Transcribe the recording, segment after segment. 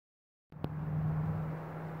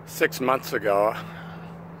6 months ago,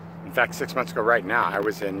 in fact 6 months ago right now, I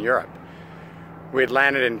was in Europe. We had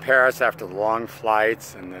landed in Paris after the long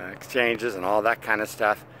flights and the exchanges and all that kind of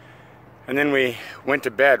stuff. And then we went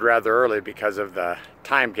to bed rather early because of the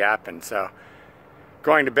time gap, and so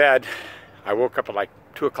going to bed, I woke up at like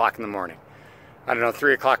 2 o'clock in the morning. I don't know,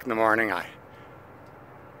 3 o'clock in the morning. I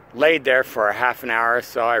laid there for a half an hour or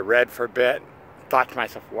so. I read for a bit, thought to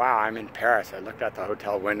myself, wow, I'm in Paris. I looked out the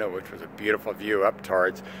hotel window, which was a beautiful view up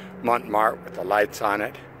towards Montmartre with the lights on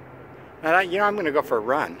it. And I thought, I'm going to go for a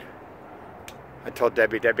run. I told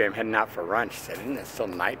Debbie, I'm heading out for a run. She said, isn't it still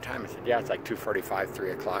nighttime? I said, yeah, it's like 2:45, 3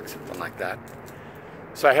 o'clock, something like that.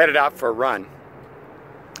 So I headed out for a run.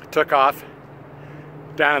 I took off.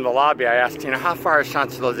 Down in the lobby, I asked, how far is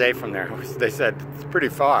Champs-Élysées from there? They said, it's pretty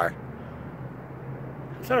far.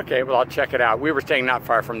 I said, okay, well, I'll check it out. We were staying not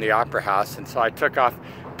far from the Opera House, and so I took off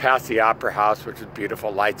past the Opera House, which was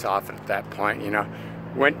beautiful, lights off at that point,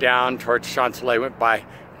 Went down towards Champs-Élysées, went by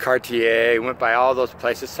Cartier, went by all those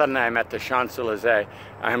places. Suddenly I'm at the Champs-Élysées.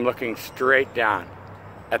 I'm looking straight down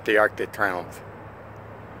at the Arc de Triomphe.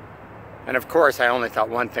 And of course, I only thought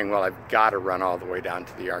one thing, well, I've got to run all the way down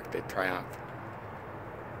to the Arc de Triomphe.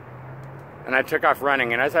 And I took off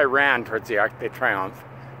running, and as I ran towards the Arc de Triomphe,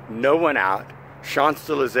 no one out,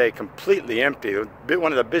 Champs-Élysées completely empty,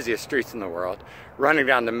 one of the busiest streets in the world, running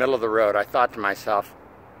down the middle of the road, I thought to myself,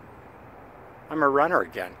 I'm a runner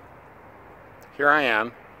again. Here I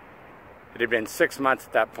am. It had been 6 months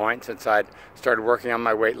at that point since I'd started working on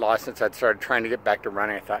my weight loss, since I'd started trying to get back to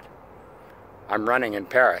running. I thought, I'm running in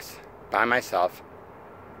Paris by myself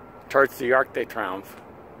towards the Arc de Triomphe.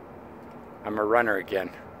 I'm a runner again.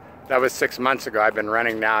 That was 6 months ago. I've been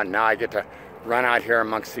running now, and now I get to run out here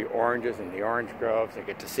amongst the oranges and the orange groves. I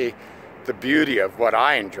get to see the beauty of what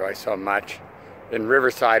I enjoy so much in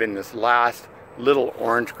Riverside, in this last little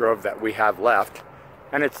orange grove that we have left.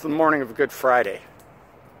 And it's the morning of Good Friday.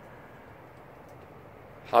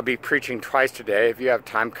 I'll be preaching twice today. If you have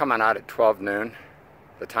time, come on out at 12 noon,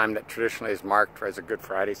 the time that traditionally is marked as a Good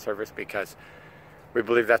Friday service, because we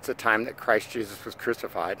believe that's the time that Christ Jesus was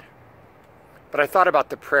crucified. But I thought about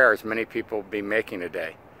the prayers many people will be making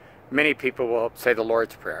today. Many people will say the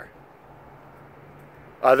Lord's Prayer.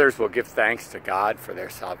 Others will give thanks to God for their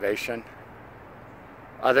salvation.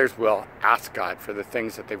 Others will ask God for the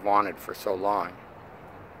things that they've wanted for so long.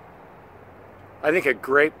 I think a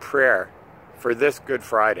great prayer for this Good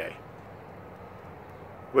Friday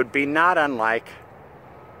would be not unlike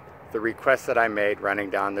the request that I made running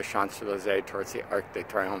down the Champs-Élysées towards the Arc de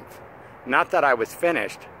Triomphe. Not that I was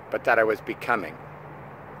finished, but that I was becoming.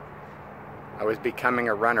 I was becoming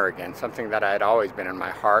a runner again, something that I had always been in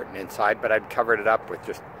my heart and inside, but I'd covered it up with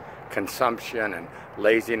just consumption and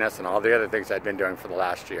laziness and all the other things I'd been doing for the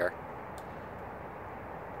last year.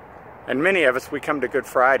 And many of us, we come to Good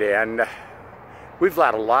Friday and we've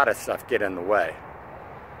let a lot of stuff get in the way.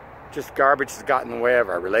 Just garbage has gotten in the way of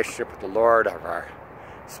our relationship with the Lord, of our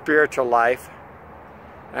spiritual life.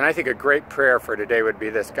 And I think a great prayer for today would be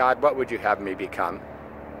this: God, what would you have me become?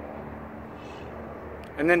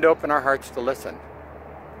 And then to open our hearts to listen.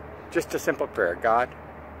 Just a simple prayer. God,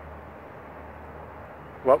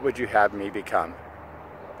 what would you have me become?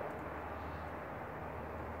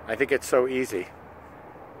 I think it's so easy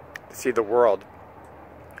to see the world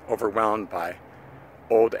overwhelmed by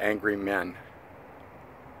old, angry men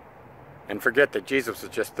and forget that Jesus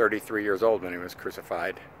was just 33 years old when he was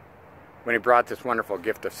crucified, when he brought this wonderful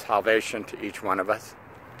gift of salvation to each one of us,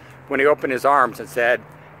 when he opened his arms and said,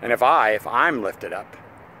 and if I'm lifted up,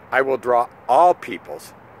 I will draw all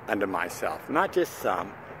peoples unto myself. Not just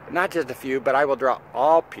some, not just a few, but I will draw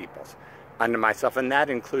all peoples unto myself, and that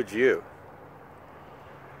includes you.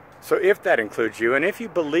 So if that includes you, and if you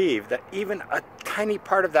believe that even a tiny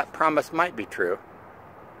part of that promise might be true,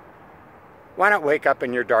 why not wake up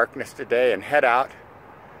in your darkness today and head out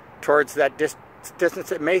towards that distance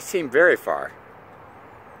that may seem very far,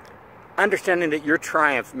 understanding that your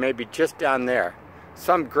triumph may be just down there,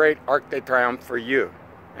 some great Arc de Triomphe for you,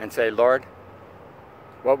 and say, Lord,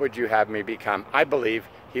 what would you have me become? I believe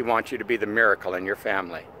he wants you to be the miracle in your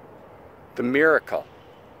family, the miracle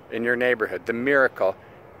in your neighborhood, the miracle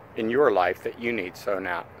in your life that you need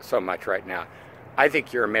so much right now. I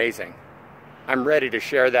think you're amazing. I'm ready to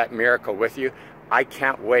share that miracle with you. I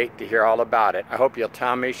can't wait to hear all about it. I hope you'll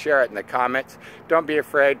tell me, share it in the comments. Don't be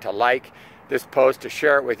afraid to like this post, to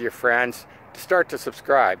share it with your friends, to start to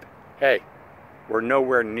subscribe. Hey, we're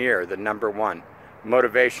nowhere near the #1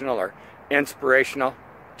 motivational or inspirational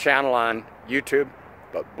channel on YouTube,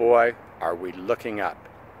 but boy, are we looking up,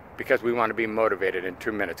 because we want to be motivated in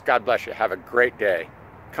 2 minutes. God bless you. Have a great day.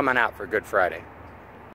 Come on out for Good Friday.